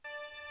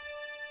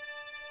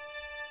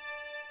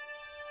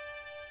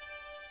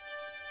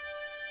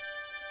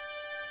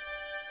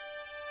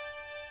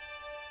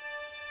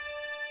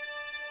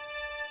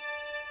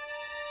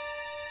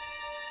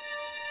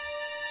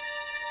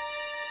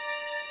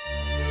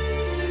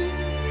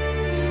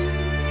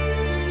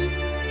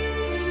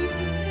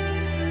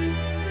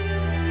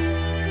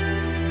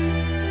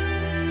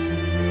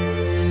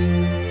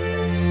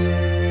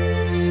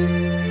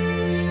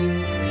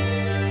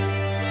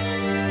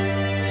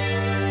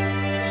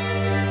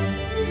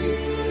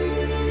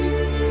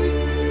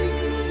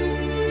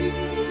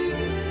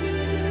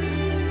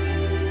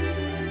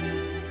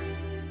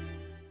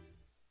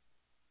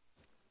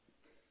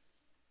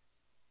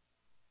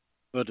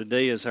Well,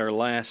 today is our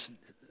last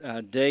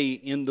day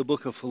in the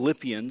book of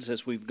Philippians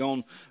as we've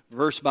gone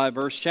verse by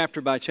verse, chapter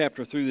by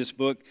chapter through this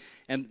book.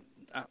 And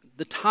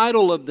the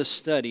title of the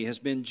study has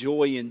been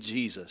Joy in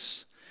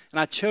Jesus. And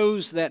I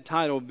chose that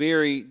title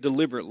very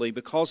deliberately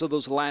because of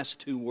those last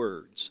two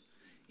words,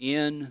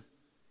 in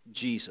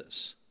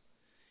Jesus.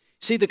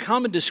 See, the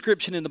common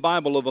description in the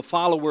Bible of a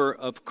follower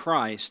of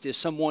Christ is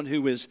someone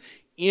who is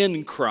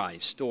in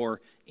Christ or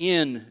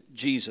in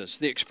Jesus.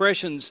 The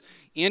expressions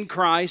in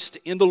Christ,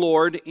 in the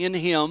Lord, in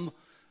Him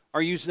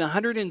are used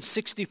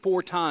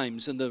 164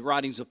 times in the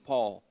writings of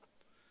Paul.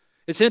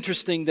 It's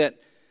interesting that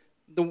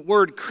the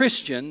word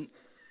Christian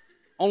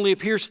only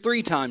appears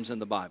 3 times in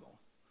the Bible.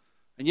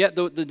 And yet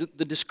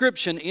the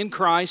description in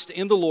Christ,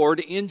 in the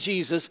Lord, in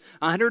Jesus,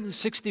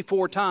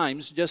 164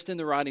 times just in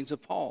the writings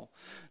of Paul.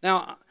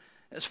 Now,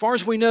 as far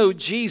as we know,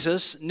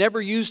 Jesus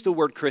never used the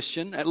word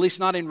Christian, at least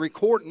not in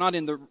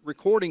the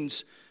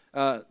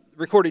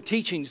recorded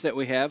teachings that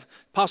we have.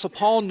 Apostle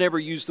Paul never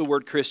used the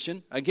word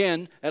Christian.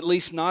 Again, at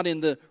least not in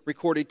the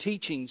recorded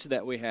teachings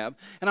that we have.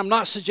 And I'm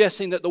not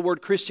suggesting that the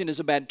word Christian is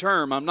a bad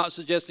term. I'm not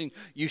suggesting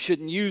you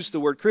shouldn't use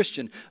the word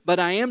Christian. But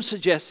I am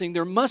suggesting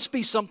there must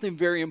be something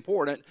very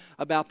important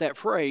about that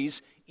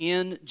phrase,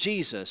 in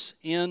Jesus,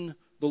 in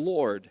the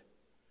Lord.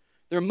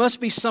 There must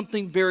be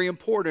something very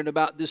important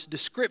about this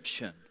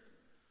description.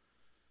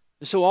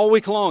 And so all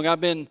week long I've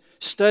been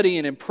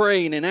studying and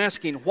praying and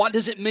asking, what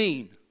does it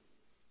mean?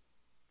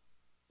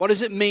 What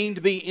does it mean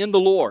to be in the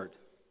Lord?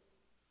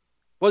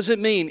 What does it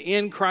mean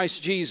in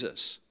Christ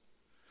Jesus?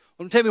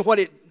 Well, tell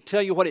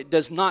you what it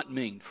does not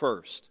mean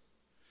first.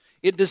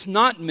 It does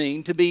not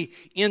mean to be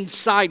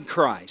inside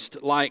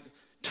Christ, like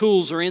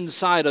tools are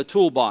inside a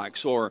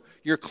toolbox or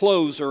your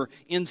clothes are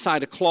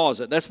inside a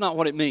closet. That's not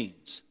what it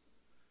means.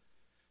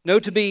 No,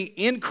 to be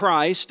in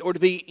Christ or to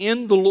be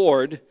in the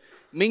Lord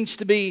means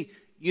to be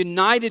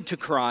united to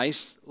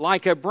Christ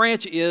like a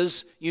branch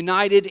is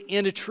united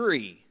in a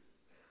tree.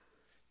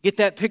 Get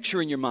that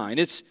picture in your mind.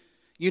 It's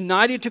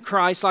united to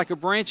Christ like a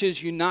branch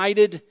is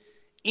united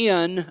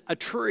in a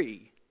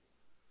tree.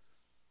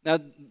 Now,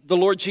 the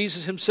Lord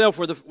Jesus Himself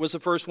was the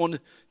first one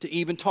to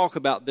even talk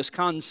about this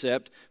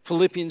concept.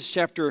 Philippians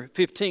chapter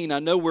 15.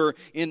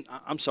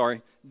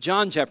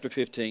 John chapter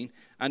 15.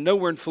 I know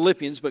we're in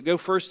Philippians, but go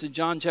first to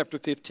John chapter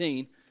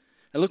 15.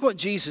 And look what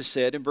Jesus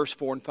said in verse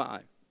 4 and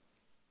 5.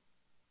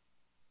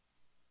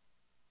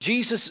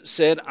 Jesus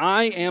said,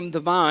 I am the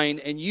vine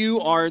and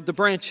you are the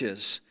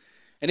branches.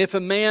 And if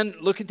a man,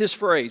 look at this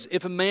phrase,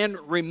 if a man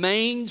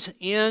remains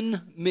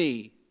in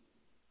me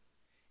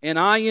and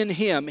I in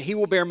him, he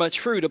will bear much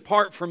fruit.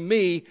 Apart from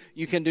me,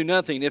 you can do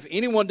nothing. If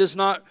anyone does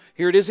not,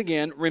 here it is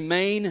again,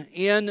 remain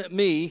in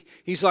me,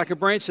 he's like a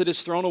branch that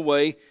is thrown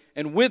away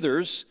and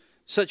withers.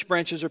 Such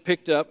branches are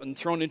picked up and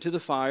thrown into the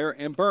fire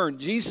and burned.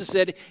 Jesus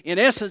said, in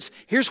essence,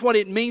 here's what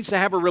it means to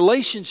have a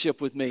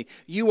relationship with me.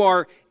 You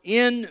are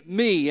in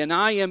me and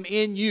I am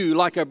in you,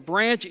 like a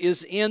branch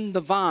is in the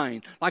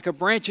vine, like a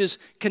branch is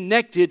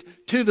connected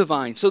to the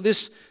vine. So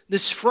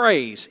this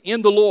phrase,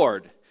 in the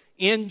Lord,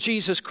 in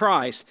Jesus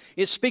Christ,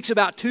 it speaks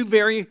about 2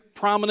 very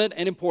prominent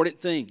and important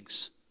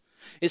things.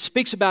 It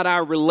speaks about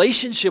our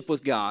relationship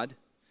with God,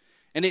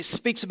 and it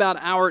speaks about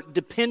our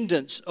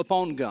dependence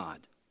upon God.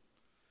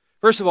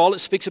 First of all, it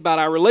speaks about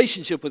our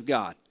relationship with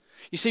God.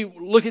 You see,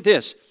 look at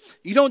this.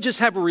 You don't just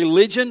have a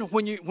religion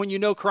when you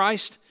know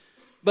Christ,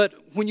 but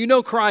when you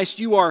know Christ,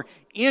 you are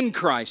in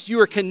Christ. You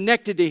are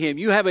connected to Him.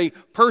 You have a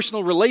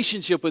personal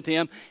relationship with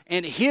Him,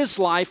 and His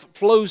life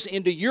flows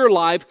into your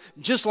life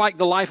just like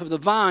the life of the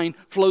vine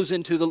flows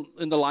into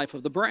the life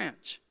of the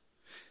branch.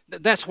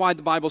 That's why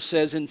the Bible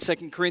says in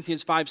 2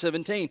 Corinthians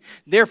 5:17,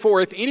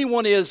 therefore, if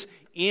anyone is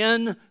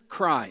in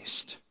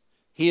Christ,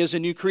 he is a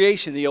new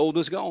creation. The old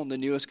is gone, the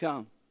new has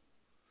come.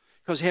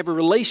 Because you have a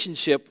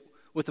relationship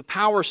with a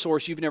power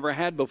source you've never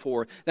had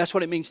before. That's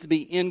what it means to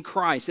be in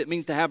Christ. It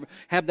means to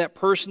have that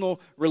personal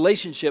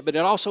relationship, but it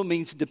also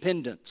means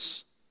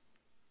dependence.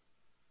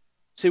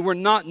 See, we're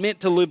not meant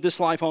to live this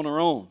life on our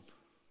own.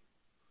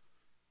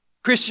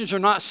 Christians are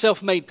not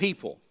self-made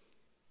people.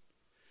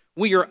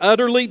 We are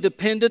utterly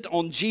dependent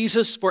on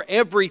Jesus for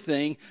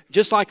everything,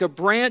 just like a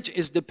branch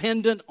is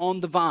dependent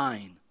on the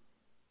vine.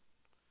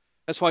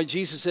 That's why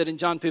Jesus said in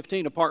John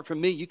 15, apart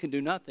from me, you can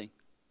do nothing.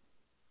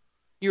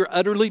 You're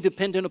utterly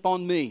dependent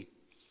upon me,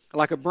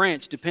 like a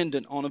branch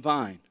dependent on a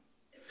vine.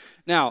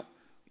 Now,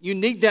 you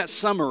need that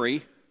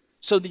summary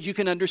so that you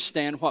can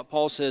understand what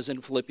Paul says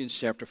in Philippians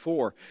chapter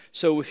 4.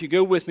 So if you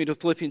go with me to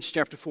Philippians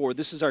chapter 4,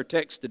 this is our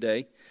text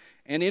today.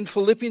 And in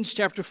Philippians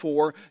chapter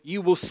 4,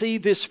 you will see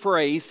this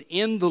phrase,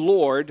 in the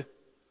Lord,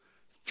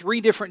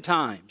 3 different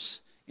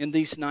times in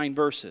these 9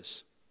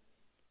 verses.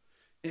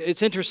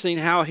 It's interesting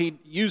how he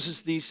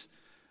uses this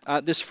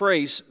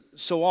phrase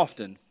so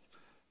often.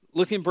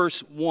 Look in verse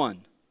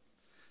 1.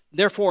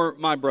 Therefore,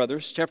 my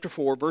brothers, chapter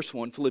 4, verse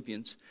 1,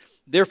 Philippians.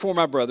 Therefore,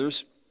 my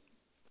brothers,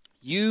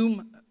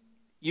 you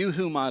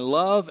whom I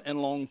love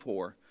and long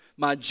for,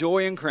 my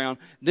joy and crown,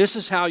 this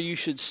is how you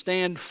should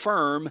stand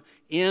firm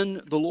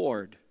in the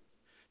Lord.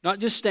 Not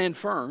just stand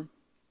firm,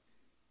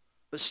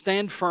 but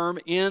stand firm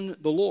in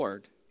the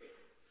Lord.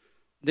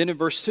 Then in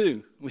verse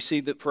 2, we see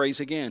the phrase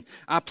again.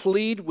 I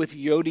plead with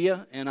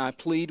Euodia and I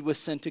plead with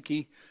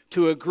Syntyche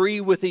to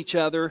agree with each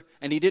other.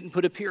 And he didn't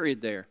put a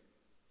period there.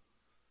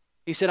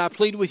 He said, I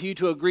plead with you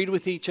to agree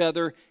with each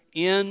other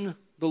in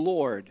the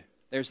Lord.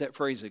 There's that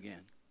phrase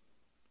again.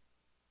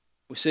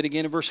 We see it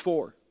again in verse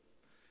 4.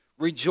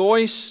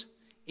 Rejoice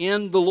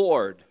in the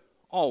Lord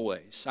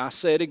always. I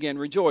say it again,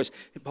 rejoice.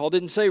 Paul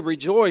didn't say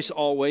rejoice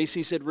always.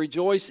 He said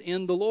rejoice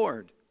in the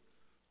Lord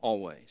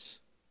always.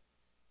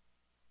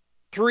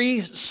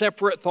 3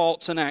 separate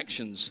thoughts and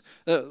actions.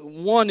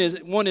 One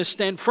is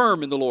stand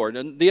firm in the Lord,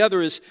 and the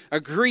other is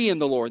agree in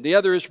the Lord. The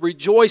other is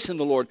rejoice in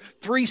the Lord.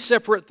 3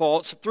 separate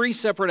thoughts, 3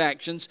 separate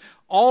actions.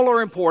 All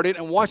are important,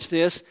 and watch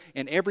this,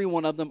 and every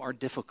one of them are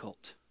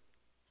difficult.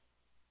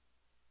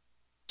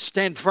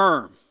 Stand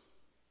firm.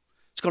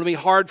 It's going to be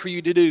hard for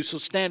you to do, so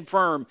stand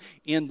firm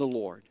in the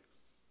Lord.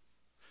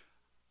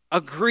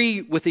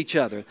 Agree with each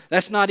other.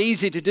 That's not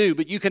easy to do,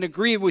 but you can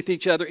agree with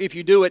each other if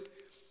you do it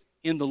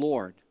in the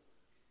Lord.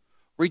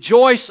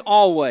 Rejoice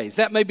always.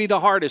 That may be the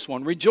hardest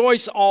one.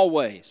 Rejoice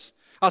always.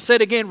 I'll say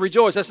it again,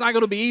 rejoice. That's not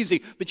going to be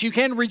easy, but you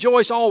can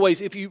rejoice always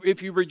if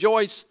you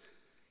rejoice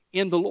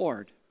in the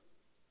Lord.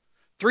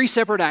 3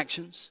 separate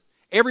actions.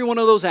 Every one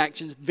of those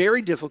actions,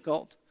 very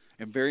difficult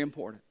and very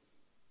important.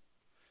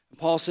 And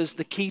Paul says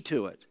the key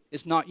to it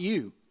is not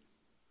you.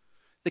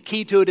 The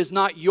key to it is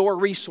not your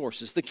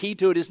resources. The key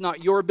to it is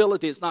not your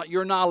ability. It's not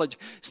your knowledge.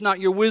 It's not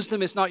your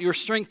wisdom. It's not your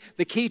strength.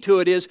 The key to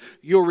it is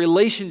your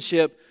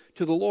relationship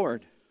to the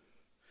Lord.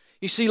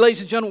 You see, ladies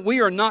and gentlemen, we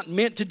are not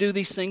meant to do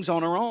these things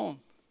on our own.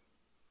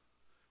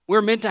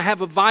 We're meant to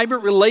have a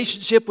vibrant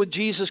relationship with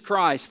Jesus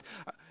Christ,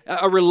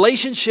 a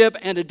relationship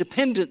and a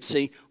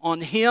dependency on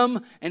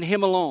Him and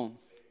Him alone.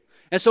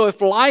 And so if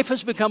life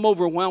has become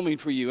overwhelming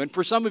for you, and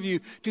for some of you,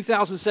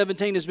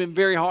 2017 has been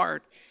very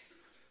hard.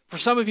 For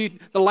some of you,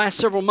 the last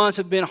several months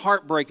have been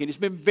heartbreaking. It's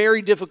been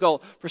very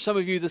difficult for some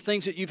of you, the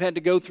things that you've had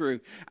to go through.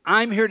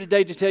 I'm here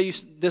today to tell you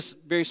this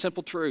very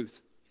simple truth.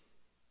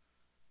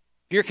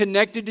 If you're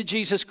connected to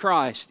Jesus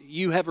Christ,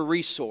 you have a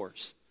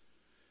resource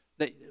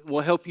that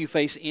will help you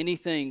face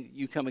anything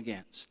you come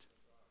against.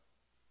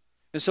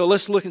 And so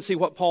let's look and see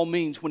what Paul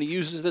means when he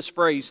uses this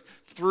phrase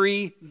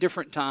 3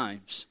 different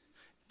times,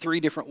 3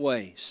 different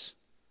ways.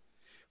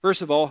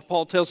 First of all,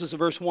 Paul tells us in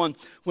verse 1,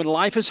 when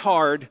life is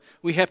hard,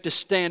 we have to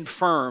stand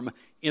firm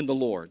in the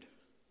Lord.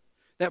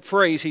 That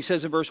phrase, he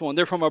says in verse 1,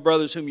 therefore, my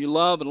brothers whom you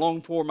love and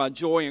long for, my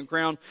joy and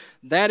crown.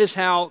 That is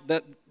how,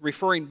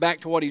 referring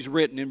back to what he's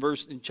written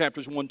in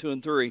chapters 1, 2,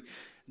 and 3,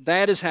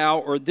 that is how,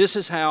 or this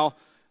is how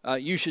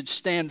you should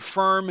stand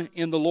firm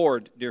in the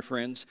Lord, dear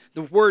friends.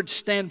 The word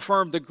stand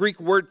firm, the Greek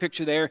word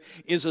picture there,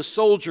 is a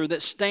soldier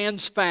that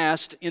stands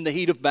fast in the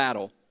heat of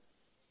battle.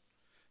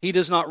 He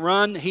does not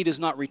run, he does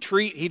not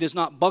retreat, he does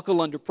not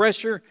buckle under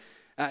pressure,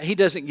 he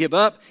doesn't give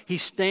up. He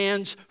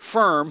stands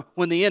firm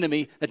when the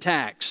enemy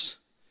attacks.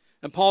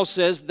 And Paul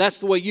says that's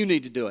the way you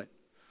need to do it.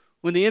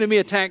 When the enemy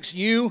attacks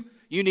you,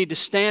 you need to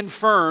stand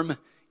firm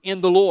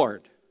in the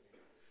Lord.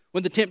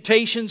 When the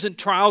temptations and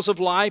trials of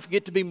life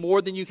get to be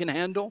more than you can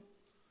handle,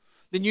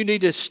 then you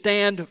need to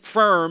stand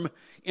firm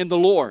in the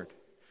Lord.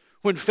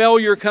 When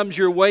failure comes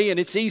your way and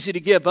it's easy to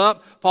give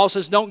up, Paul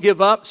says don't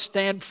give up,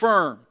 stand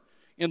firm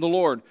in the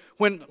Lord.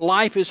 When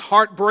life is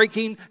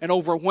heartbreaking and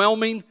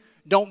overwhelming,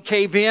 don't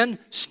cave in,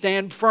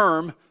 stand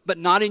firm, but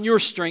not in your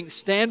strength.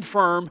 Stand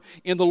firm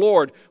in the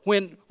Lord.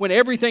 When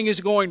everything is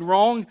going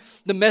wrong,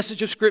 the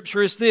message of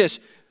Scripture is this.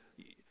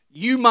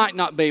 You might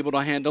not be able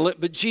to handle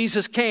it, but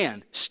Jesus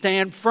can.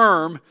 Stand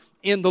firm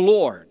in the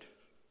Lord.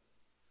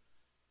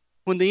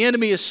 When the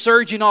enemy is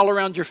surging all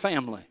around your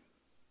family,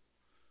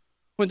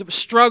 when the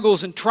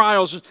struggles and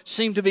trials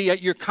seem to be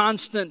your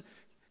constant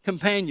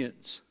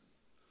companions,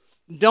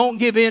 don't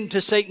give in to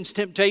Satan's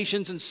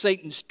temptations and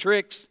Satan's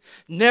tricks.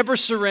 Never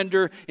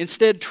surrender.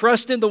 Instead,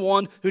 trust in the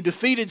one who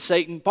defeated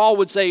Satan. Paul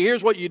would say,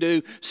 here's what you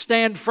do.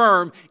 Stand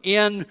firm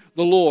in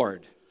the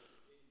Lord.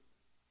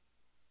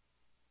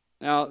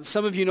 Now,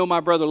 some of you know my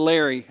brother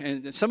Larry,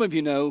 and some of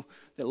you know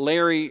that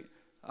Larry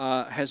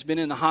has been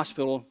in the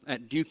hospital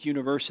at Duke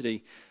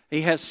University.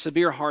 He has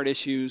severe heart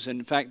issues, and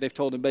in fact, they've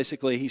told him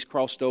basically he's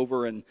crossed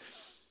over and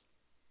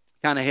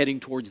kind of heading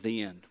towards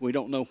the end. We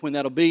don't know when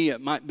that'll be. It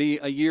might be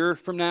a year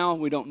from now.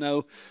 We don't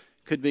know.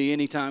 Could be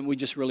any time. We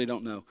just really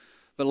don't know.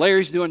 But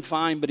Larry's doing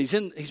fine, but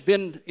he's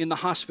been in the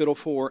hospital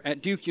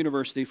at Duke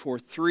University for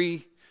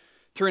three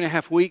and a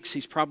half weeks.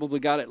 He's probably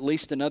got at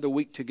least another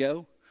week to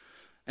go.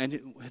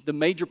 And the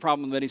major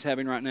problem that he's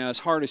having right now, his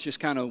heart is just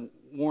kind of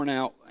worn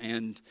out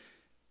and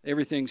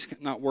everything's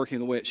not working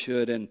the way it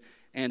should.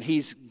 And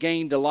he's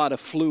gained a lot of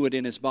fluid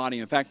in his body.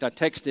 In fact, I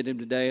texted him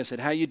today. I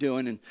said, how you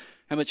doing? And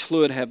how much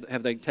fluid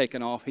have they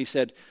taken off? He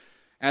said,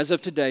 as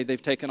of today,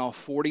 they've taken off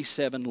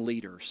 47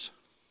 liters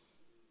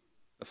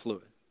of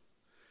fluid.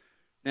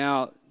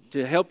 Now,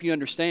 to help you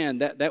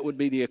understand, that would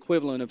be the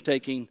equivalent of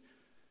taking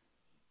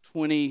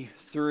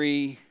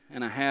 23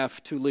 and a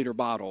half 2-liter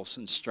bottles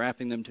and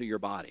strapping them to your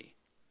body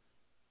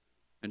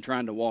and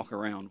trying to walk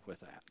around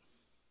with that.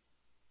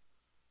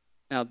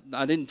 Now,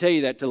 I didn't tell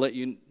you that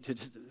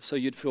so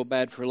you'd feel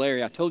bad for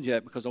Larry. I told you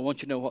that because I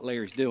want you to know what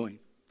Larry's doing.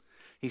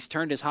 He's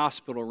turned his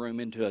hospital room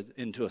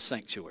into a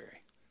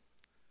sanctuary.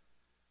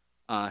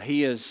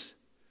 He's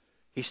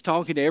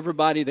talking to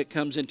everybody that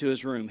comes into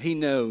his room. He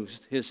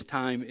knows his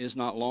time is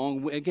not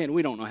long. Again,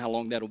 we don't know how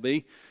long that'll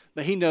be,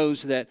 but he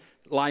knows that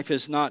life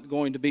is not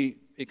going to be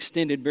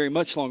extended very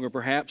much longer,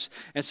 perhaps.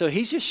 And so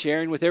he's just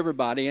sharing with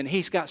everybody, and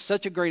he's got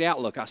such a great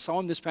outlook. I saw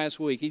him this past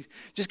week. He's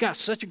just got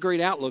such a great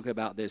outlook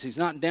about this. He's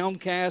not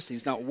downcast.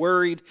 He's not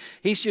worried.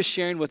 He's just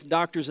sharing with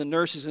doctors and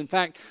nurses. In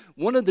fact,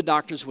 one of the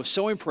doctors was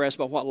so impressed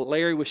by what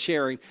Larry was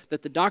sharing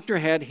that the doctor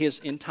had his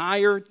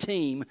entire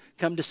team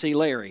come to see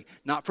Larry,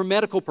 not for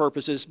medical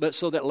purposes, but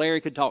so that Larry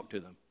could talk to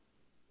them.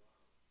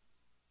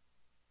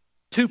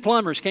 2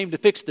 plumbers came to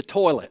fix the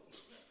toilet.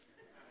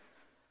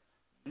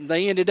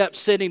 They ended up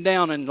sitting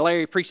down, and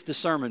Larry preached the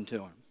sermon to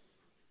him.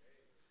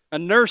 A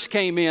nurse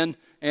came in,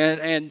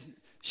 and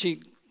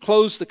she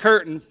closed the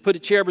curtain, put a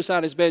chair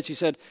beside his bed. She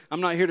said, "I'm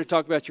not here to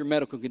talk about your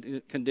medical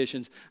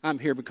conditions. I'm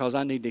here because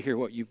I need to hear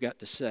what you've got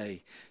to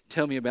say.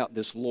 Tell me about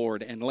this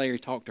Lord." And Larry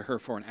talked to her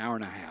for an hour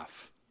and a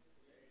half.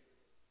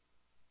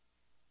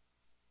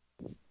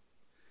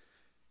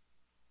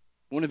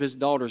 One of his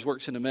daughters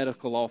works in a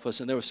medical office,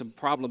 and there were some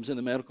problems in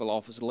the medical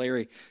office.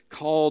 Larry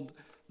called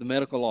the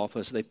medical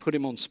office. They put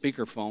him on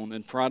speakerphone,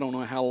 and for I don't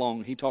know how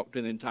long, he talked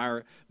to the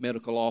entire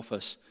medical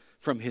office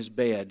from his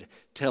bed,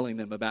 telling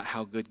them about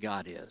how good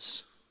God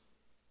is.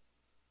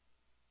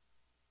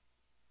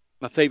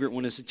 My favorite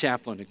one is the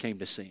chaplain who came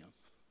to see him.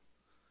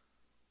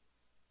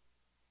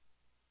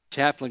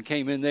 Chaplain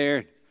came in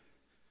there,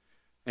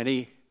 and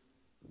I'm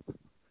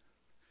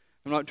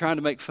not trying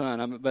to make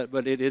fun,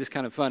 but it is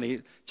kind of funny.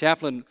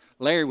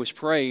 Larry was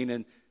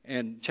praying,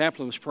 and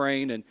Chaplain was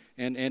praying,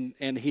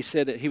 and he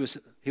said that he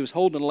was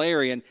holding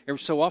Larry, and every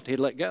so often he'd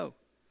let go,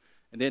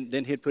 and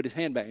then he'd put his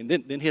hand back, and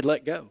then he'd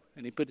let go,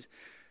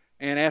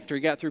 and after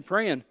he got through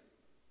praying,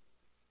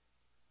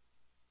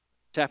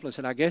 Chaplain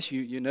said, "I guess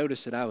you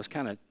noticed that I was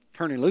kind of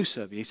turning loose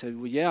of you." He said,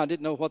 "Well, yeah, I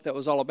didn't know what that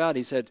was all about."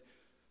 He said,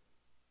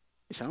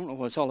 "I don't know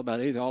what it's all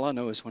about either. All I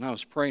know is when I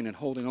was praying and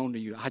holding on to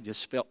you, I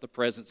just felt the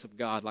presence of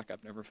God like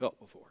I've never felt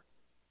before."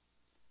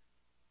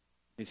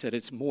 He said,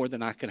 "It's more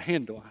than I could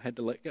handle. I had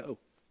to let go."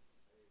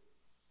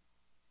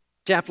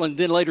 Chaplain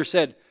then later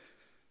said,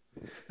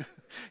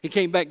 he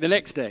came back the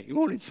next day. He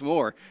wanted some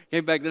more.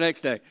 Came back the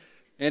next day.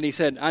 And he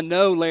said, "I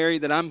know, Larry,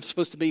 that I'm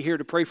supposed to be here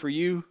to pray for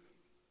you.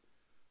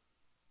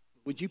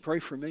 Would you pray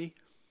for me?"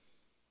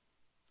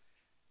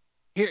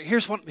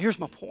 Here's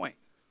my point.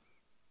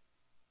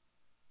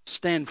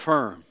 Stand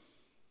firm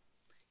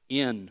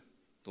in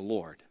the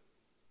Lord.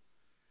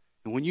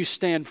 And when you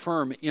stand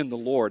firm in the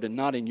Lord, and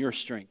not in your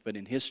strength, but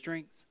in His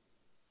strength,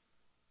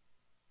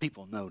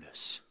 people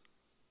notice.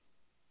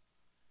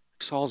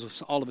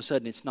 Because all of a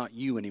sudden, it's not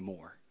you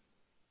anymore.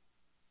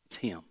 It's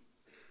Him.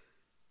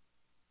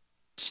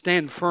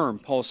 Stand firm,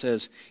 Paul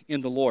says,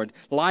 in the Lord.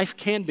 Life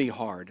can be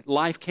hard.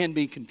 Life can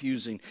be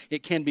confusing.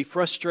 It can be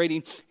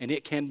frustrating, and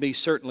it can be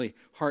certainly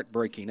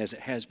heartbreaking, as it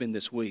has been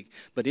this week.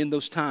 But in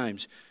those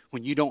times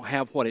when you don't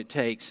have what it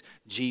takes,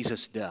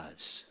 Jesus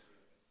does.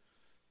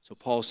 So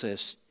Paul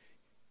says,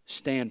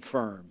 stand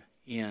firm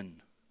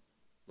in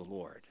the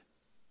Lord.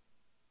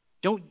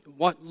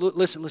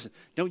 Listen.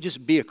 Don't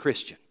just be a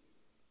Christian.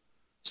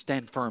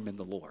 Stand firm in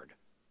the Lord.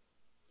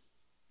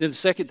 Then the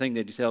second thing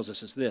that he tells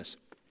us is this.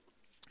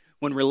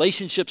 When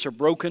relationships are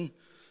broken,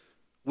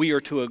 we are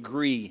to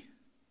agree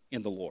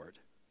in the Lord.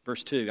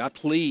 Verse 2, I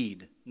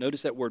plead.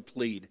 Notice that word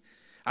plead.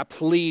 I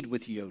plead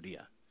with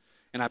Euodia.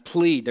 And I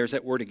plead, there's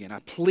that word again. I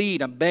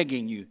plead, I'm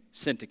begging you,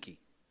 Syntyche,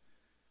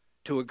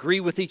 to agree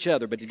with each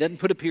other, but he doesn't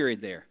put a period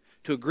there,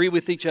 to agree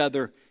with each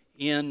other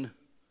in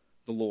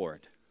the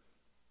Lord.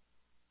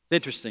 It's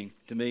interesting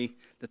to me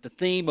that the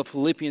theme of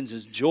Philippians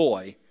is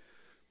joy,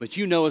 but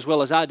you know as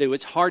well as I do,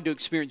 it's hard to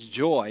experience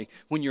joy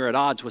when you're at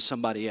odds with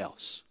somebody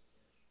else.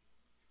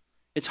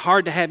 It's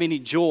hard to have any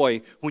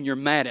joy when you're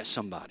mad at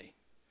somebody.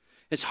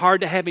 It's hard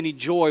to have any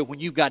joy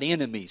when you've got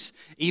enemies,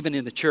 even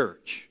in the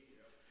church.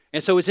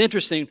 And so it's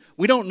interesting,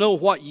 we don't know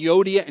what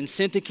Euodia and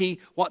Syntyche,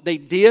 what they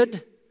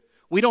did.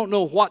 We don't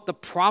know what the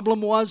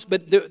problem was,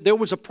 but there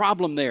was a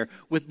problem there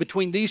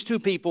between these two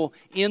people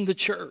in the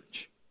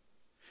church.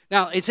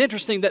 Now, it's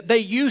interesting that they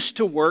used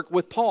to work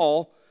with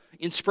Paul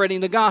in spreading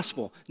the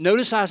gospel.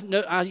 Notice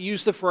I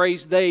use the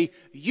phrase, they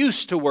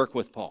used to work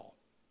with Paul.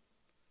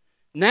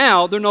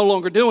 Now, they're no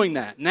longer doing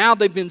that. Now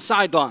they've been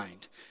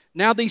sidelined.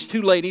 Now these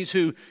two ladies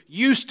who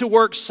used to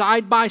work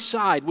side by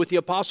side with the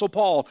Apostle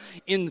Paul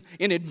in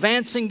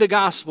advancing the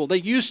gospel, they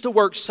used to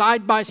work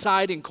side by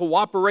side in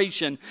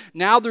cooperation.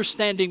 Now they're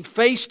standing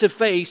face to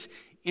face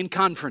in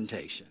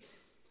confrontation.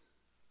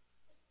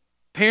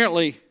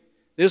 Apparently,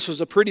 this was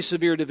a pretty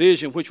severe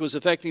division which was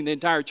affecting the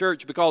entire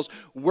church because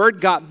word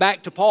got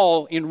back to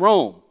Paul in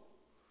Rome.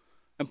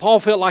 And Paul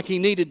felt like he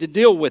needed to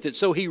deal with it,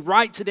 so he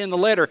writes it in the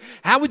letter.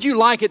 How would you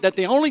like it that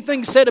the only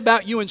thing said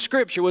about you in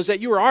Scripture was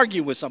that you were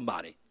arguing with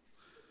somebody?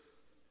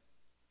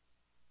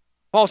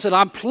 Paul said,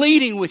 I'm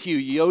pleading with you,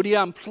 Euodia.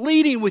 I'm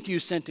pleading with you,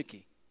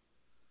 Syntyche.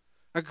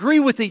 Agree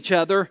with each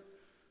other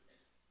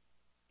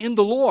in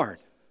the Lord.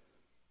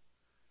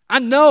 I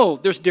know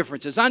there's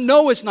differences. I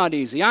know it's not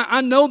easy.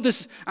 I know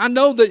this. I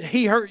know that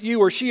he hurt you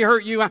or she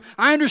hurt you.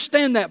 I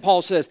understand that,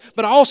 Paul says.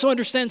 But I also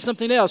understand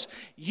something else.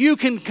 You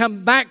can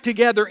come back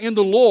together in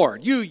the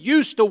Lord. You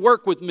used to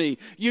work with me.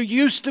 You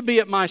used to be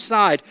at my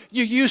side.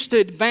 You used to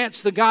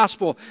advance the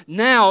gospel.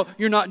 Now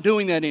you're not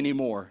doing that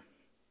anymore.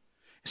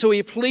 So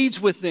he pleads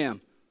with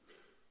them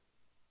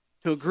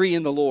to agree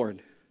in the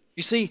Lord.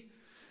 You see,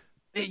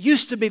 it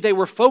used to be they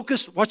were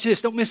focused, watch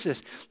this, don't miss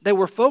this. They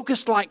were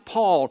focused like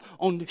Paul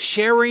on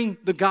sharing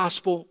the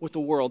gospel with the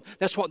world.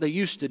 That's what they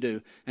used to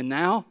do. And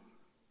now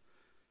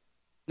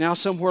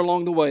somewhere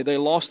along the way, they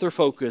lost their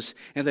focus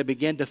and they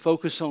began to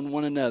focus on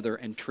one another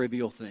and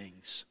trivial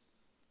things.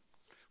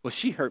 Well,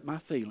 she hurt my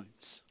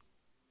feelings.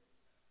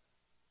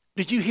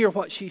 Did you hear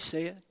what she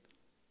said?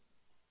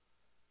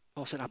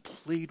 Paul said, I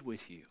plead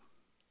with you.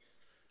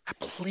 I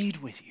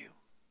plead with you.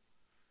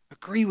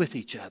 Agree with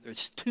each other.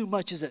 It's too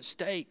much is at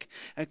stake.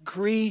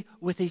 Agree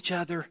with each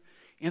other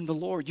in the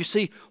Lord. You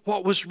see,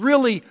 what was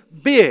really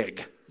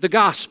big, the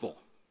gospel,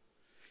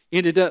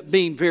 ended up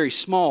being very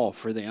small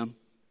for them.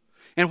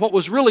 And what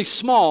was really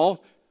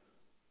small,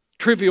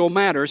 trivial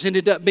matters,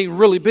 ended up being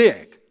really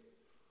big.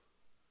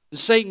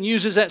 Satan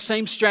uses that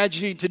same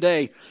strategy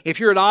today. If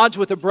you're at odds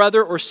with a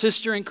brother or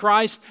sister in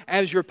Christ,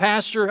 as your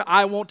pastor,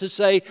 I want to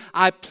say,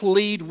 I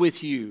plead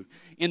with you.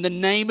 In the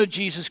name of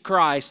Jesus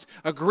Christ,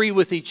 agree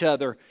with each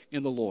other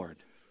in the Lord.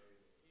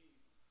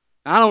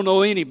 I don't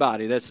know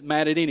anybody that's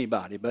mad at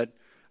anybody, but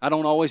I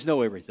don't always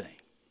know everything.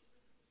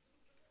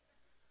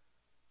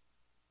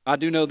 I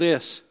do know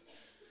this.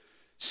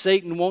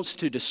 Satan wants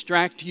to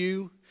distract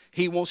you.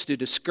 He wants to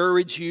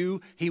discourage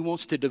you. He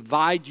wants to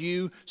divide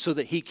you so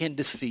that he can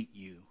defeat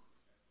you.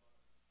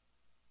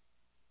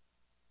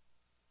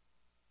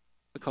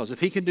 Because if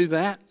he can do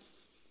that,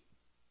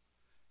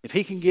 if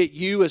he can get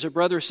you as a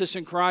brother or sister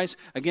in Christ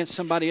against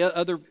some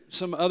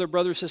other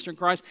brother or sister in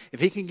Christ, if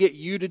he can get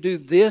you to do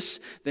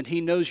this, then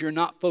he knows you're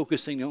not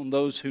focusing on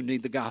those who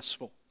need the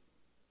gospel.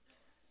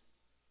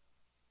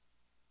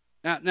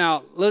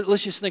 Now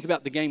let's just think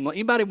about the game.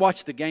 Anybody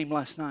watch the game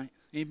last night?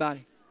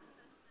 Anybody?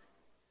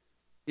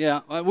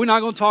 Yeah, we're not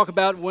going to talk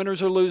about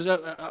winners or losers.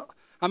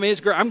 I mean, it's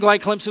great. I'm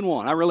glad Clemson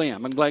won. I really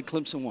am. I'm glad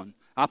Clemson won.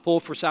 I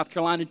pull for South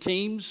Carolina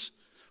teams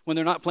when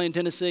they're not playing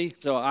Tennessee,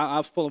 so I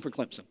was pulling for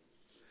Clemson.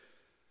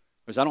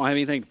 Because I don't have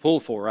anything to pull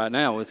for right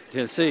now with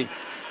Tennessee.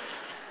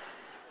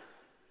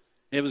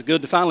 It was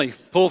good to finally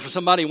pull for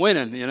somebody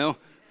winning, you know. At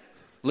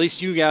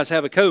least you guys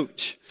have a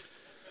coach.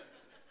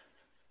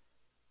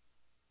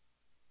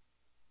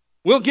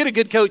 We'll get a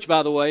good coach,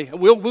 by the way.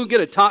 We'll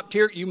get a top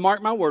tier, you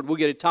mark my word, we'll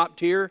get a top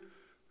tier,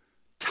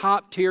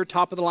 top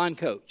of the line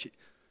coach.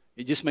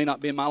 It just may not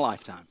be in my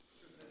lifetime.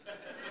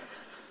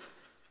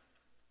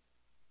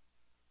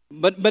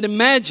 But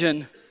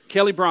imagine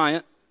Kelly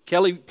Bryant.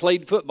 Kelly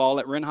played football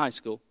at Wren High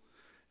School.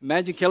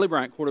 Imagine Kelly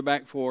Bryant,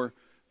 quarterback for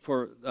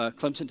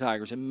Clemson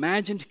Tigers.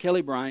 Imagine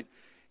Kelly Bryant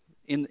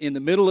in the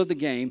middle of the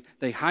game.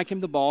 They hike him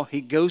the ball. He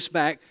goes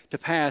back to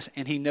pass,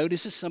 and he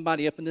notices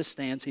somebody up in the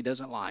stands he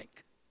doesn't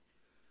like.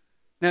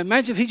 Now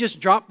imagine if he just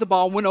dropped the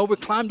ball, went over,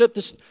 climbed up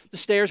the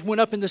stairs, went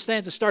up in the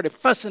stands, and started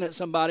fussing at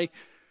somebody.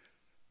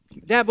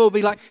 Dabo would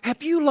be like,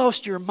 have you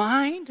lost your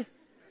mind?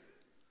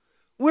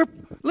 We're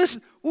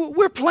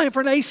playing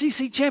for an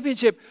ACC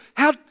championship.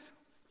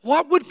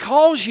 What would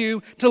cause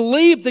you to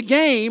leave the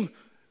game?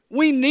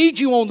 We need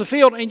you on the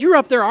field, and you're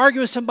up there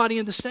arguing with somebody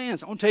in the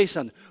stands. I want to tell you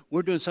something.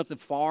 We're doing something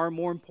far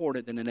more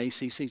important than an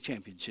ACC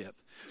championship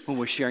when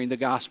we're sharing the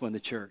gospel in the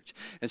church.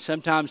 And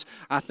sometimes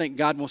I think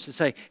God wants to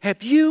say,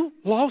 have you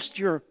lost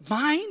your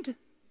mind?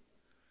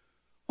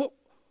 What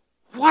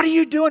are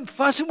you doing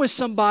fussing with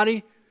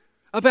somebody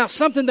about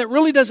something that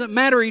really doesn't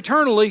matter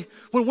eternally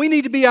when we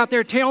need to be out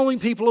there telling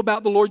people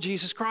about the Lord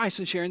Jesus Christ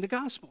and sharing the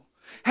gospel?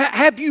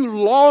 Have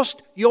you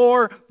lost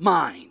your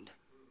mind?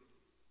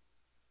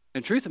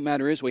 And the truth of the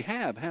matter is we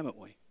have, haven't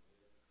we?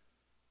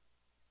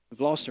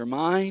 We've lost our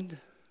mind.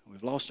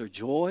 We've lost our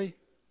joy.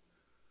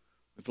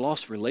 We've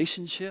lost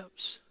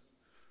relationships.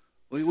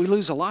 We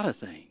lose a lot of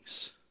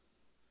things.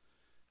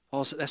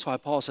 That's why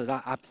Paul says,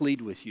 I plead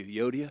with you,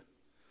 Euodia.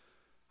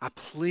 I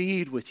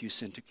plead with you,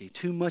 Syntyche.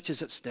 Too much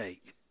is at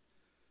stake.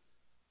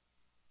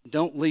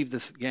 Don't leave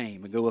the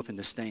game and go up in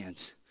the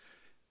stands.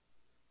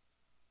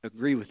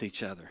 Agree with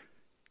each other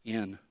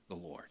in the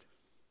Lord.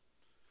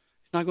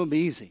 It's not going to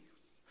be easy.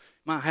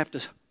 You might have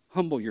to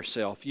humble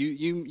yourself.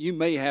 You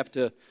may have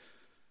to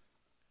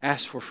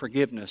ask for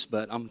forgiveness,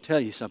 but I'm going to tell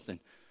you something.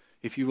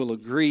 If you will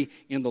agree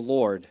in the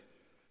Lord,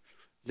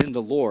 then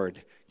the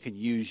Lord can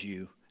use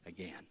you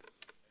again.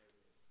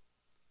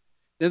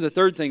 Then the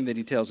third thing that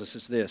he tells us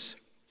is this.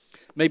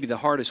 Maybe the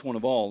hardest one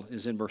of all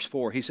is in verse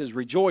 4. He says,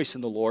 rejoice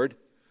in the Lord,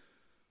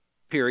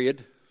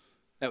 period.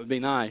 That would be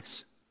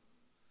nice.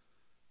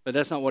 But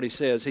that's not what he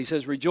says. He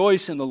says,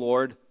 rejoice in the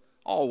Lord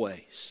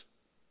always.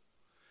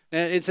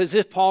 And it's as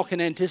if Paul can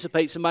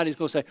anticipate somebody's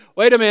going to say,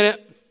 wait a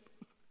minute,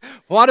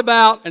 what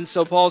about? And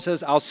so Paul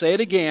says, I'll say it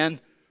again,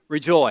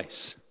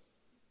 rejoice.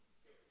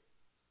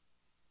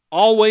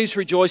 Always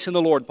rejoice in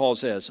the Lord, Paul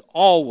says.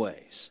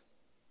 Always.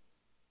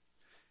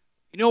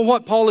 You know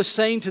what Paul is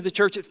saying to the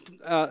church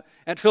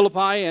at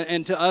Philippi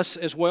and to us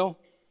as well?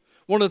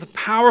 One of the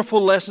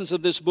powerful lessons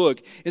of this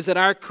book is that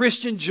our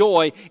Christian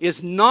joy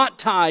is not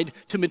tied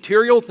to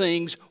material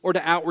things or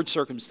to outward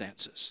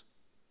circumstances.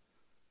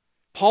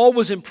 Paul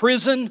was in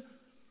prison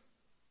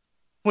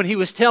when he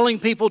was telling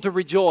people to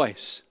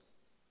rejoice.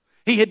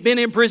 He had been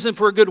in prison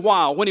for a good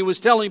while when he was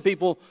telling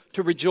people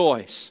to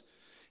rejoice.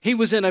 He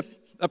was in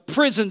a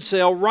prison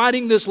cell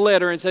writing this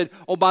letter and said,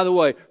 oh, by the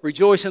way,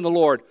 rejoice in the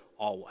Lord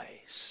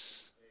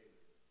always.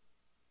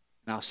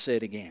 And I'll say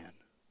it again.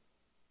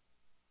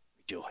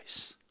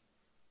 Rejoice.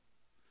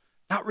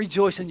 Not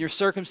rejoice in your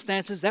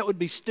circumstances. That would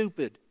be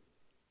stupid.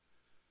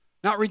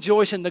 Not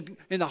rejoice in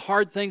the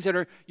hard things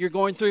that you're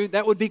going through.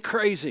 That would be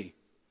crazy.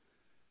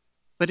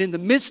 But in the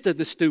midst of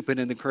the stupid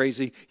and the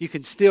crazy, you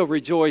can still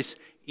rejoice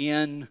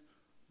in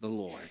the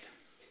Lord.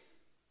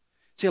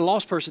 See, a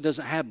lost person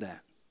doesn't have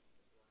that.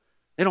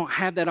 They don't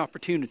have that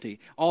opportunity.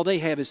 All they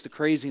have is the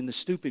crazy and the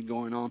stupid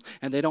going on,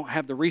 and they don't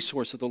have the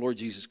resource of the Lord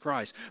Jesus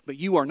Christ. But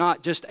you are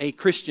not just a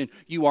Christian.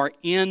 You are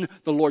in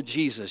the Lord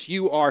Jesus.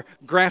 You are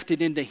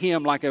grafted into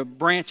Him like a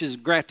branch is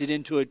grafted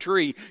into a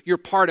tree. You're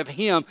part of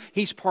Him.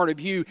 He's part of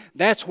you.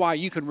 That's why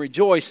you can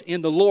rejoice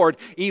in the Lord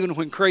even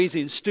when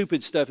crazy and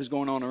stupid stuff is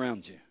going on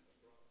around you.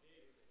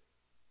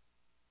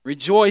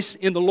 Rejoice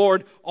in the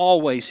Lord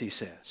always, he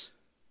says.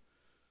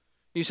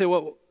 You say,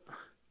 well,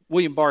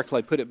 William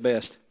Barclay put it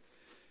best.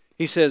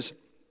 He says,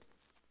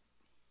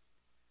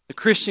 the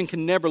Christian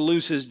can never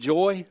lose his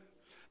joy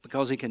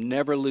because he can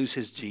never lose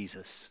his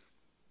Jesus.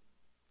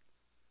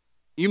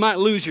 You might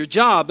lose your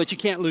job, but you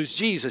can't lose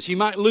Jesus. You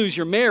might lose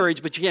your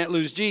marriage, but you can't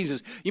lose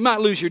Jesus. You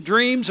might lose your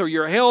dreams or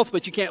your health,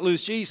 but you can't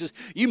lose Jesus.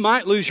 You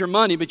might lose your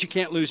money, but you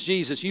can't lose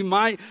Jesus. You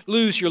might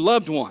lose your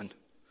loved one,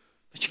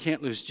 but you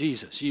can't lose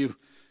Jesus. You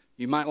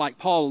might, like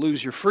Paul,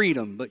 lose your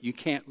freedom, but you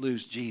can't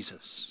lose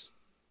Jesus.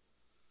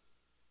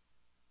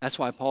 That's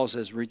why Paul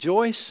says,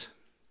 rejoice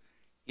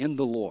in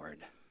the Lord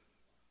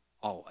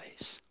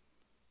always.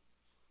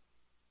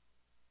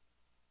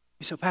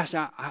 You say,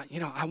 Pastor,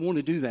 I want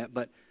to do that,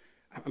 but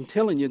I'm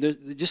telling you, there's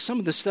just some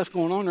of the stuff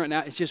going on right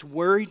now, it's just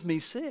worried me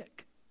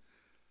sick.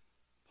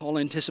 Paul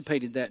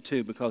anticipated that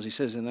too, because he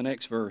says in the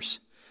next verse,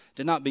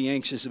 do not be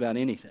anxious about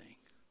anything,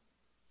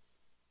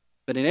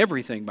 but in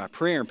everything, by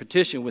prayer and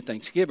petition with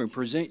thanksgiving,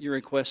 present your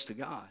requests to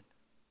God.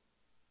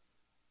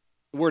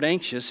 The word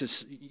anxious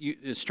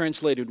is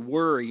translated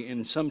worry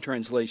in some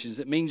translations.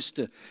 It means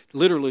to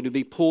literally to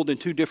be pulled in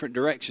two different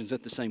directions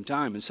at the same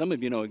time. And some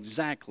of you know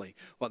exactly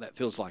what that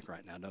feels like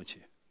right now, don't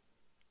you?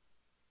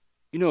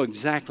 You know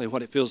exactly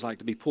what it feels like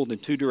to be pulled in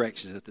two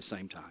directions at the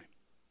same time.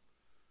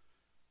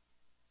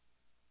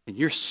 And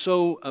you're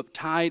so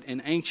uptight and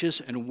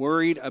anxious and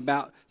worried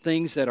about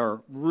things that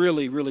are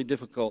really, really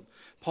difficult.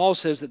 Paul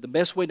says that the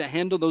best way to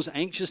handle those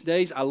anxious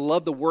days, I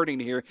love the wording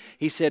here.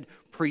 He said,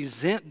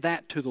 present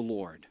that to the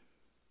Lord.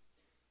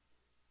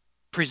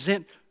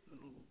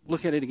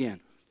 Look at it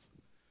again.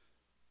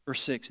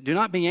 Verse 6. Do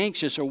not be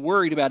anxious or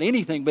worried about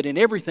anything, but in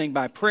everything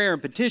by prayer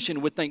and petition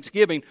with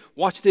thanksgiving.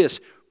 Watch this.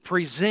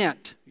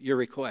 Present your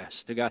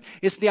request to God.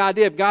 It's the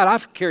idea of, God,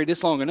 I've carried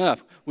this long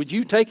enough. Would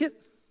you take it?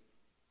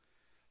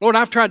 Lord,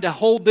 I've tried to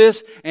hold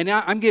this, and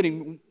I'm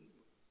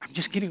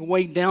just getting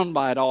weighed down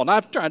by it all. And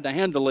I've tried to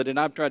handle it, and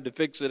I've tried to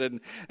fix it,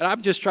 and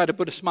I've just tried to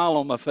put a smile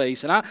on my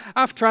face. And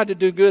I've tried to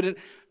do good, and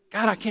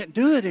God, I can't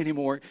do it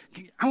anymore.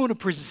 I want to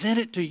present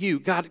it to you.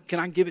 God, can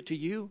I give it to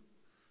you?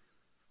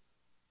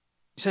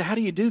 You say, how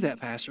do you do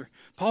that, Pastor?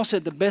 Paul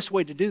said the best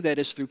way to do that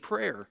is through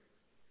prayer.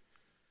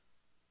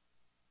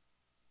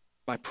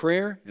 By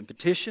prayer and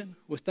petition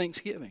with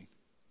thanksgiving.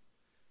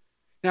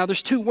 Now,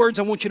 there's two words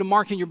I want you to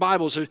mark in your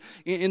Bibles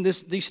in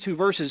these two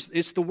verses.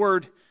 It's the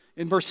word,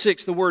 in verse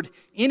 6, the word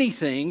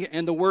anything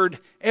and the word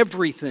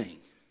everything.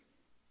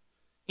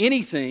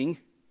 Anything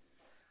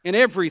and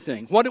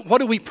everything. What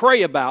do we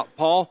pray about,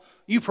 Paul?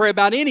 You pray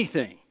about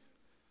anything.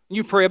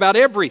 You pray about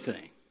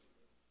everything.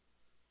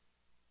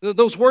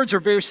 Those words are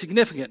very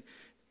significant.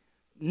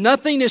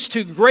 Nothing is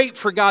too great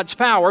for God's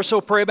power, so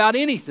pray about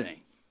anything.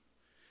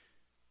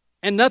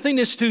 And nothing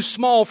is too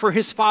small for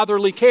His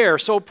fatherly care,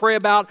 so pray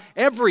about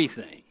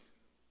everything.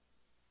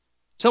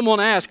 Someone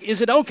asked,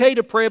 is it okay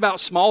to pray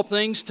about small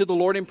things to the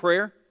Lord in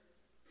prayer?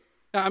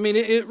 I mean,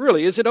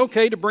 is it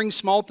okay to bring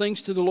small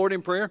things to the Lord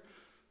in prayer?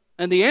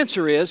 And the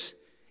answer is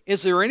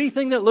there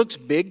anything that looks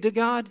big to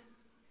God?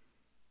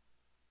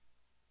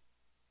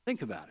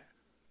 Think about it.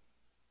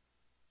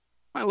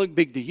 It might look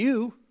big to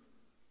you.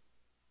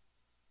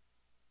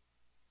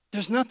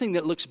 There's nothing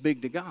that looks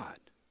big to God.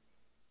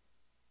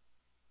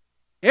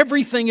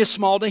 Everything is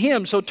small to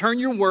Him, so turn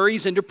your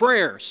worries into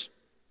prayers.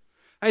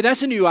 Hey,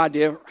 that's a new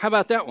idea. How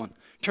about that one?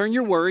 Turn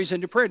your worries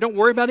into prayer. Don't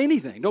worry about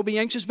anything. Don't be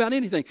anxious about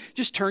anything.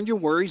 Just turn your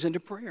worries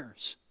into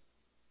prayers.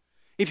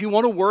 If you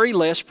want to worry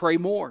less, pray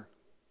more.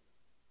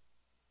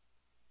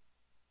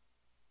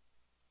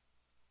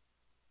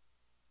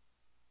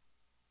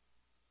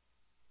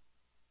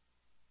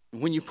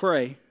 When you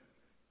pray,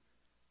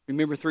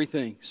 remember three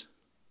things.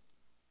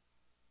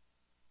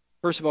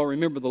 First of all,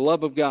 remember the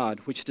love of God,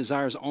 which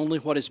desires only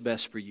what is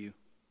best for you.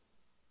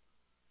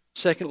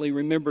 Secondly,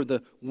 remember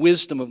the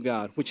wisdom of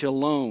God, which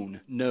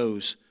alone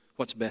knows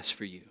what's best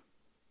for you.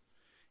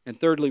 And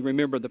thirdly,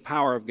 remember the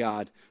power of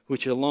God,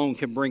 which alone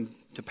can bring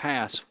to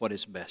pass what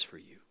is best for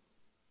you.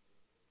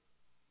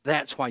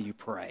 That's why you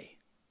pray.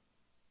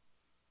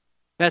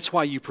 That's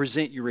why you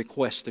present your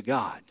request to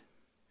God.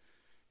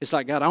 It's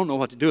like, God, I don't know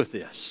what to do with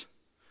this.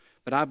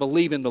 But I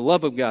believe in the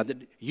love of God, that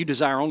you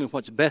desire only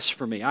what's best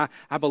for me.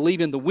 I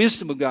believe in the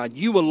wisdom of God.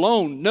 You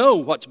alone know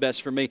what's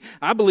best for me.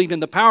 I believe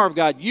in the power of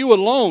God. You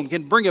alone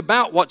can bring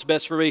about what's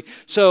best for me.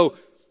 So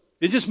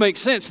it just makes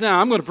sense now.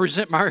 I'm going to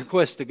present my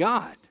request to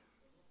God.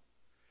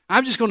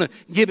 I'm just going to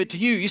give it to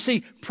you. You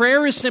see,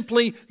 prayer is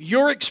simply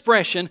your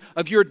expression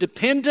of your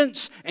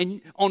dependence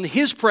on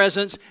His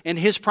presence and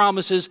His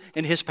promises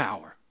and His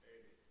power.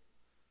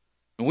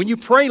 And when you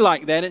pray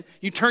like that,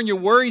 you turn your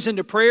worries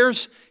into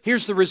prayers,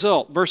 here's the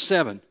result. Verse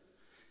 7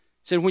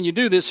 said, when you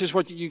do this, here's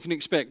what you can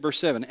expect. Verse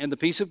 7, and the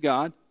peace of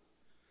God,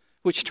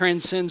 which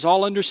transcends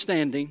all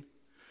understanding,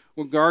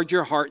 will guard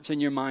your hearts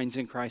and your minds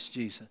in Christ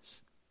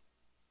Jesus.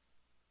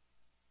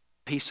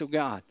 Peace of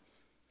God.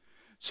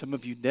 Some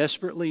of you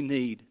desperately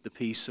need the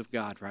peace of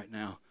God right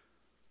now.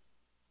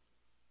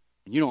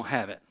 And you don't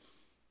have it.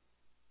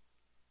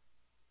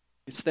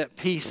 It's that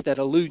peace that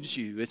eludes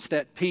you. It's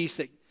that peace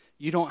that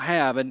you don't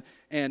have and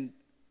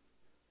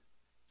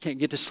can't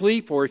get to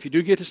sleep, or if you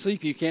do get to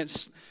sleep,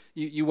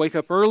 you wake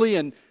up early,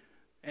 and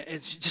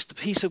it's just the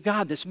peace of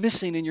God that's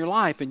missing in your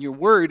life, and you're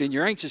worried and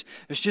you're anxious.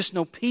 There's just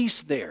no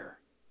peace there.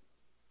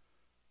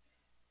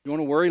 You want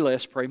to worry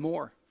less, pray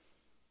more.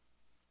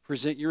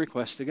 Present your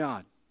request to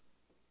God.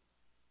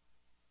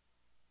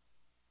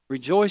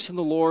 Rejoice in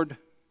the Lord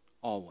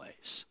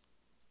always.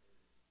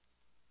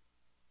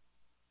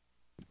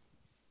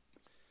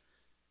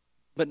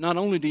 But not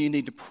only do you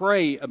need to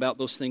pray about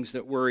those things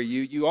that worry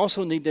you, you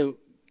also need to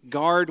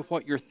guard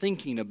what you're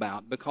thinking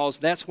about, because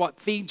that's what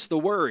feeds the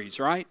worries,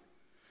 right?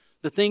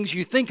 The things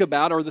you think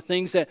about are the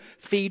things that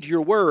feed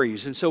your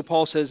worries. And so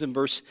Paul says in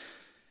verse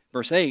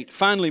 8,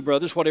 finally,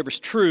 brothers, whatever is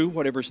true,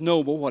 whatever is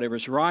noble, whatever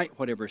is right,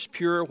 whatever is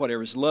pure,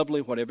 whatever is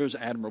lovely, whatever is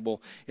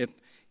admirable, if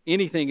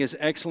anything is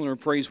excellent or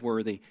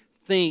praiseworthy,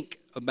 think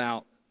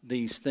about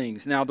these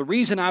things. Now, the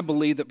reason I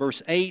believe that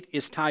verse 8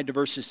 is tied to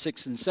verses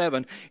 6 and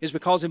 7 is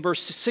because in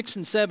verse 6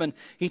 and 7,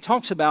 he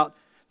talks about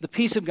the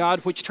peace of God,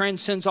 which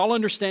transcends all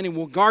understanding,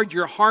 will guard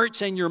your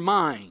hearts and your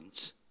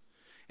minds.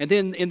 And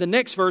then in the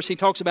next verse, he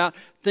talks about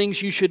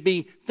things you should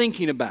be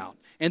thinking about.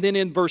 And then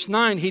in verse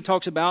 9, he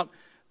talks about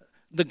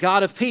the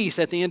God of peace.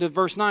 At the end of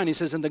verse 9, he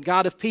says, and the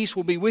God of peace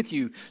will be with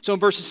you. So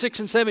in verses 6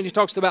 and 7, he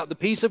talks about the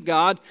peace of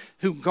God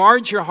who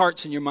guards your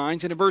hearts and your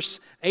minds. And in verse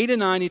 8 and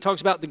 9, he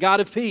talks about the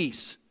God of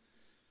peace.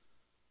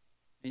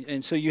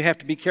 And so you have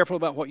to be careful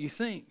about what you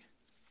think.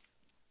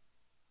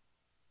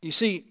 You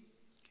see,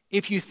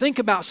 if you think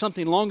about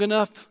something long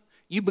enough,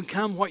 you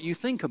become what you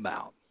think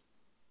about.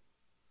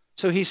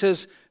 So he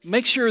says,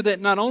 make sure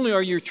that not only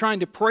are you trying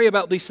to pray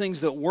about these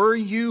things that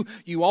worry you,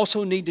 you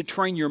also need to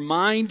train your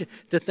mind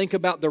to think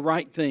about the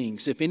right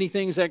things. If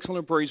anything is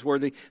excellent or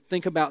praiseworthy,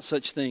 think about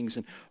such things.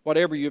 And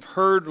whatever you've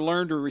heard,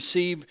 learned, or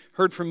received,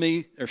 heard from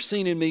me, or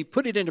seen in me,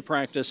 put it into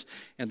practice,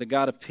 and the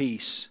God of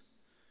peace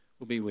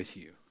will be with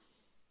you.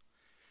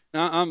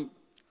 Now,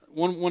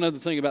 one other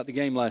thing about the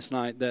game last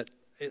night that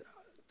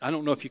I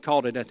don't know if you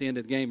caught it at the end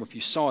of the game or if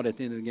you saw it at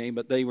the end of the game,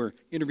 but they were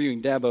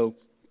interviewing Dabo.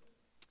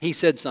 He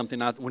said something.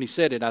 When he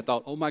said it, I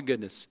thought, oh my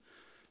goodness,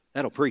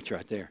 that'll preach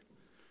right there.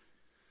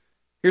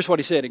 Here's what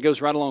he said. It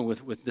goes right along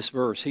with this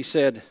verse. He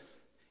said,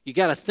 you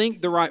got to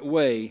think the right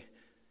way.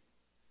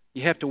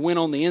 You have to win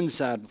on the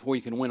inside before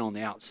you can win on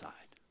the outside.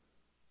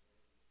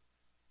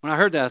 When I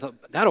heard that, I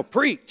thought, that'll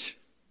preach.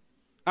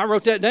 I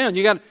wrote that down.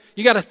 You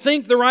got to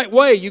think the right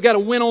way. You got to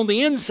win on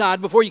the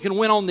inside before you can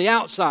win on the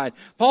outside.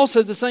 Paul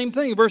says the same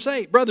thing in verse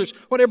 8. Brothers,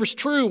 whatever's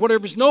true,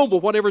 whatever's noble,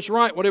 whatever's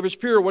right, whatever's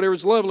pure,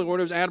 whatever's lovely,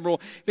 whatever's admirable,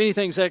 if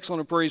anything's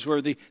excellent or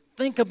praiseworthy,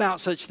 think about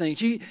such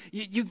things.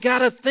 You got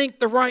to think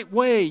the right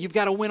way. You've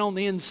got to win on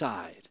the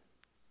inside.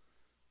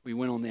 We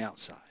win on the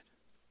outside.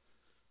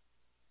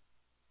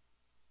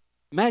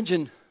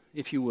 Imagine,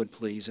 if you would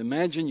please,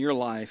 imagine your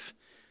life,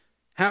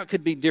 how it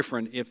could be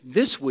different if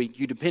this week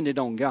you depended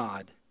on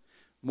God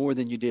more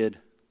than you did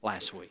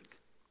last week.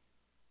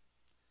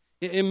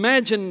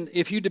 Imagine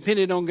if you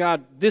depended on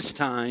God this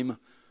time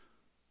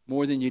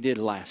more than you did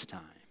last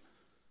time.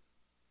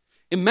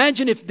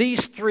 Imagine if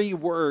these three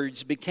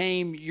words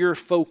became your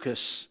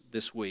focus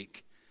this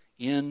week: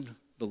 in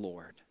the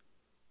Lord.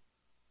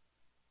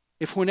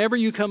 If whenever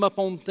you come up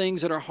on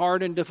things that are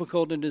hard and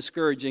difficult and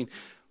discouraging,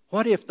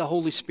 what if the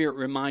Holy Spirit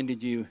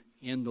reminded you,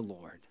 in the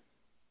Lord?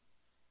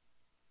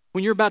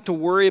 When you're about to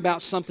worry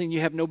about something you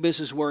have no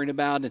business worrying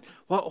about, and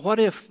what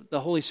if the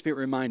Holy Spirit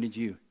reminded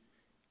you,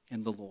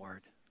 in the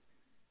Lord?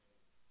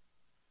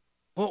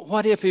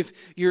 What if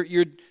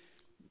you're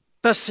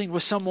fussing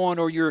with someone,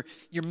 or you're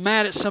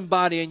mad at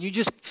somebody, and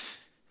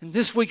and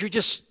this week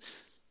and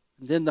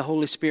then the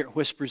Holy Spirit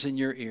whispers in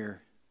your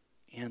ear,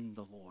 in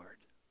the Lord.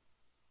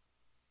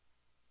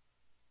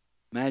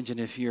 Imagine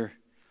if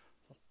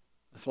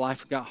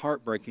life got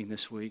heartbreaking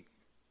this week,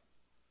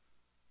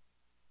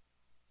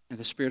 and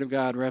the Spirit of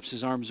God wraps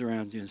His arms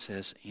around you and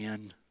says,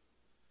 in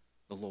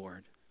the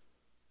Lord.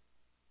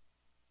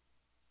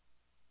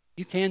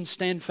 You can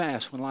stand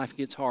fast when life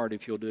gets hard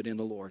if you'll do it in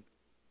the Lord.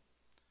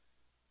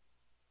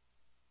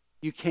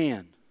 You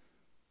can.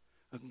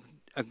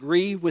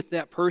 Agree with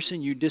that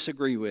person you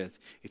disagree with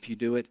if you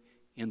do it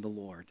in the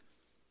Lord.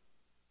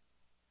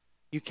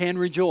 You can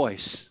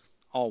rejoice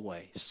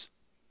always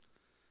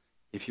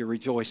if you're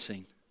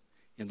rejoicing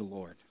in the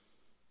Lord.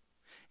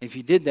 If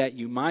you did that,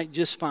 you might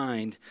just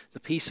find the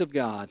peace of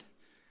God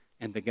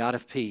and the God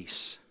of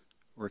peace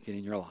working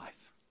in your life.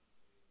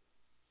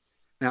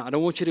 Now, I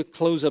don't want you to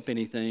close up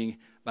anything,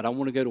 but I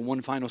want to go to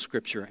one final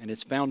scripture, and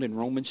it's found in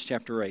Romans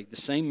chapter 8. The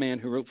same man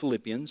who wrote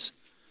Philippians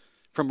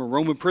from a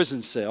Roman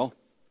prison cell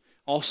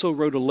also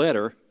wrote a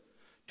letter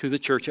to the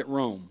church at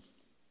Rome.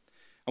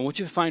 I want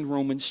you to find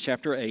Romans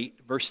chapter 8,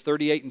 verse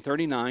 38 and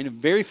 39, a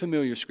very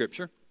familiar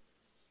scripture,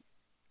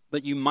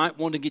 but you might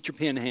want to get your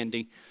pen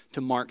handy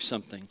to mark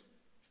something.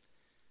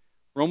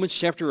 Romans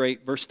chapter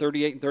 8, verse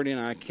 38 and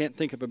 39, I can't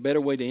think of a better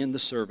way to end the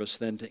service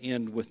than to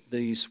end with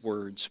these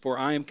words. For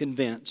I am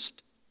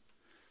convinced,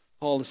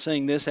 Paul is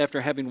saying this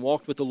after having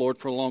walked with the Lord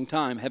for a long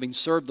time, having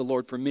served the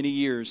Lord for many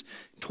years.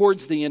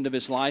 Towards the end of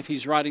his life,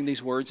 he's writing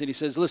these words, and he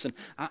says, listen,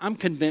 I'm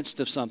convinced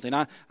of something.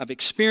 I've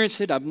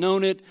experienced it, I've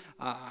known it,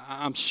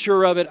 I'm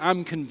sure of it,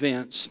 I'm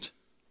convinced.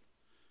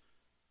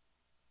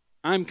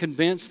 I'm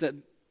convinced that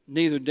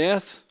neither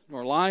death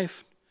nor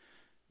life,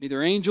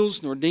 neither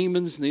angels nor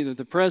demons, neither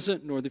the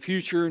present nor the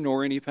future,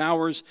 nor any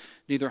powers,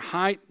 neither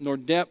height nor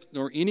depth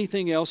nor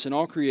anything else in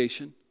all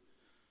creation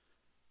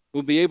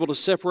will be able to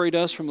separate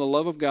us from the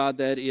love of God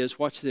that is,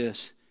 watch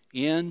this,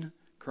 in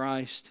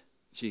Christ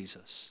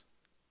Jesus,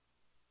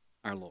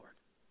 our Lord.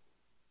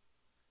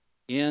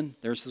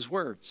 There's those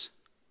words,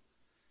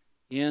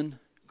 in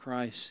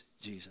Christ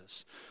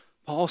Jesus.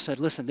 Paul said,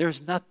 listen,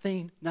 there's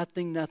nothing.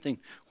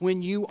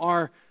 When you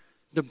are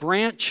the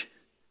branch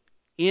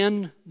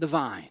in the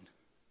vine,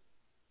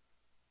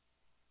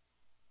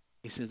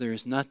 he said, there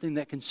is nothing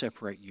that can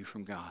separate you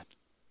from God.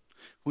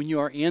 When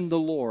you are in the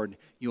Lord,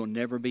 you'll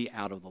never be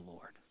out of the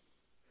Lord.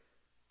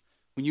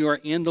 When you are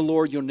in the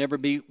Lord, you'll never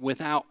be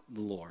without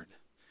the Lord.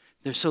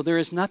 So there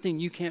is nothing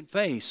you can't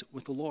face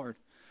with the Lord.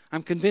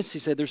 I'm convinced, he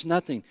said, there's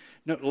nothing.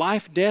 No,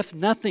 life, death,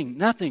 nothing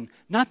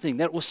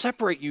that will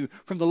separate you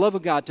from the love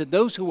of God to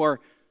those who are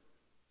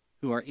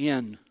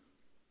in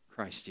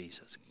Christ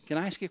Jesus. Can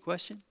I ask you a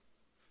question?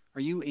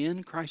 Are you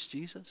in Christ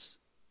Jesus?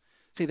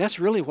 See, that's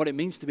really what it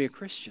means to be a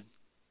Christian.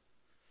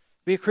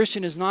 Be a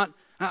Christian is not,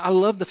 I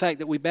love the fact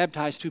that we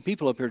baptized 2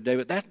 people up here today,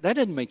 but that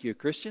doesn't make you a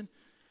Christian.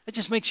 It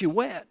just makes you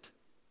wet.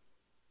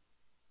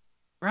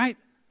 Right?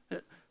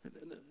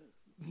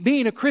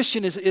 Being a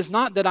Christian is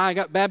not that I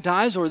got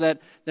baptized or that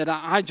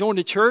I joined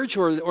a church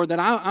or that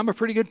I'm a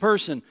pretty good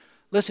person.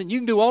 Listen, you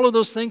can do all of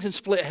those things and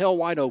split hell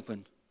wide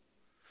open.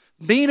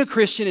 Being a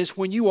Christian is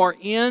when you are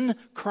in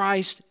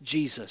Christ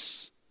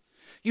Jesus.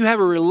 You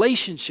have a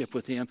relationship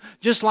with Him,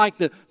 just like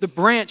the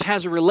branch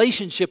has a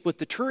relationship with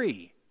the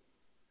tree.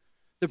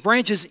 The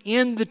branch is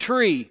in the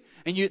tree,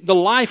 and the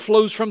life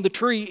flows from the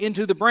tree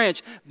into the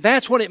branch.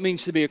 That's what it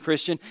means to be a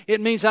Christian.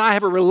 It means that I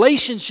have a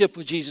relationship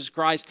with Jesus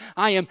Christ.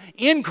 I am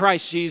in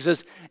Christ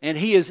Jesus, and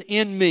He is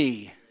in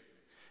me.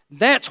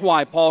 That's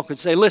why Paul could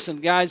say,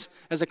 listen, guys,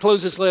 as I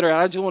close this letter,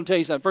 I just want to tell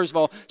you something. First of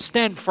all,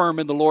 stand firm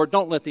in the Lord.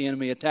 Don't let the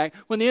enemy attack.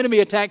 When the enemy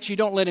attacks you,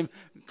 don't let him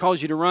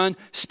cause you to run.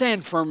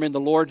 Stand firm in the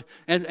Lord.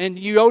 And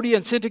Euodia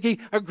and Syntyche,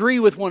 agree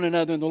with one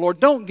another in the Lord.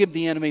 Don't give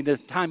the enemy the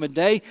time of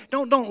day.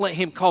 Don't let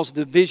him cause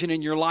division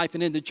in your life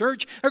and in the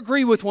church.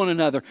 Agree with one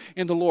another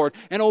in the Lord.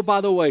 And oh,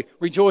 by the way,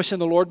 rejoice in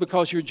the Lord,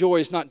 because your joy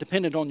is not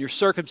dependent on your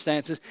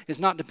circumstances. It's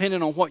not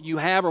dependent on what you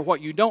have or what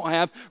you don't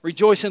have.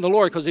 Rejoice in the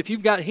Lord, because if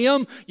you've got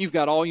Him, you've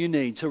got all you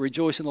need. So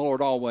rejoice in the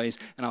Lord always.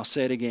 And I'll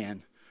say it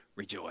again,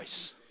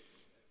 rejoice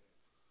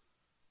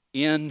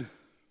in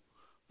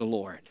the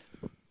Lord.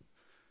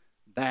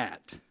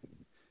 That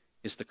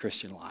is the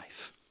Christian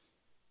life.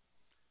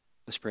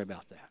 Let's pray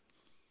about that.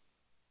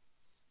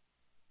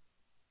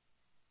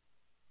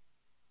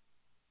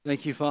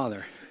 Thank you,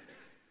 Father,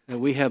 that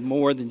we have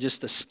more than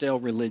just a stale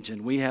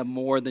religion. We have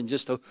more than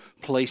just a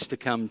place to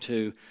come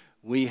to.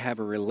 We have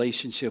a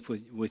relationship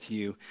with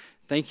you.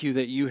 Thank you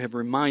that you have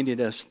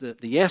reminded us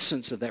that the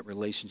essence of that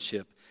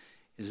relationship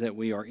is that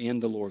we are in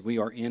the Lord. We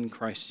are in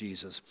Christ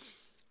Jesus.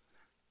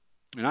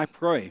 And I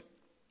pray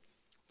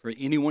for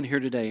anyone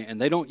here today,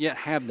 and they don't yet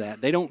have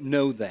that, they don't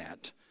know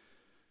that,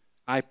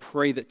 I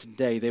pray that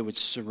today they would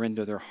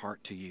surrender their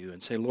heart to you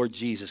and say, Lord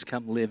Jesus,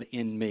 come live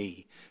in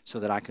me so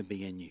that I can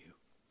be in you.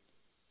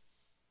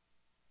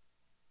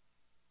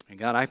 And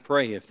God, I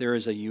pray if there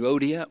is a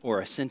Euodia or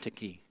a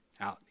Syntyche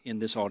out in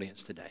this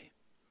audience today,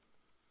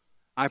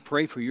 I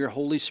pray for your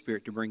Holy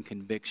Spirit to bring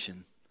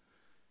conviction,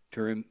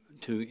 to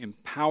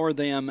empower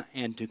them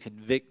and to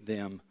convict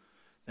them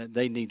that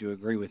they need to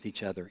agree with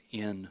each other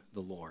in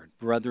the Lord.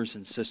 Brothers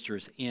and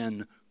sisters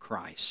in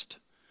Christ.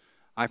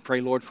 I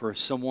pray, Lord, for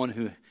someone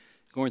who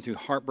going through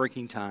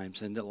heartbreaking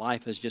times and that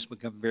life has just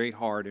become very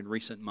hard in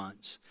recent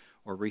months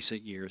or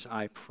recent years,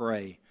 I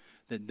pray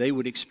that they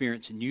would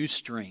experience new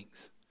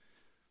strength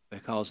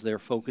because they're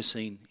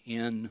focusing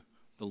in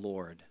the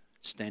Lord,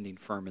 standing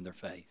firm in their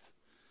faith.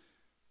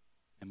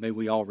 And may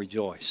we all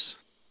rejoice.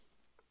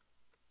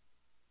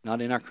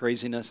 Not in our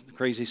craziness,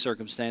 crazy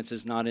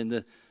circumstances, not in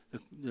the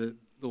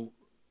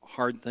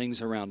hard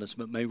things around us,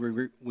 but may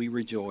we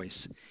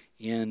rejoice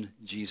in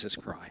Jesus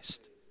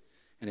Christ.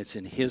 And it's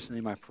in His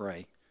name I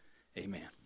pray. Amen.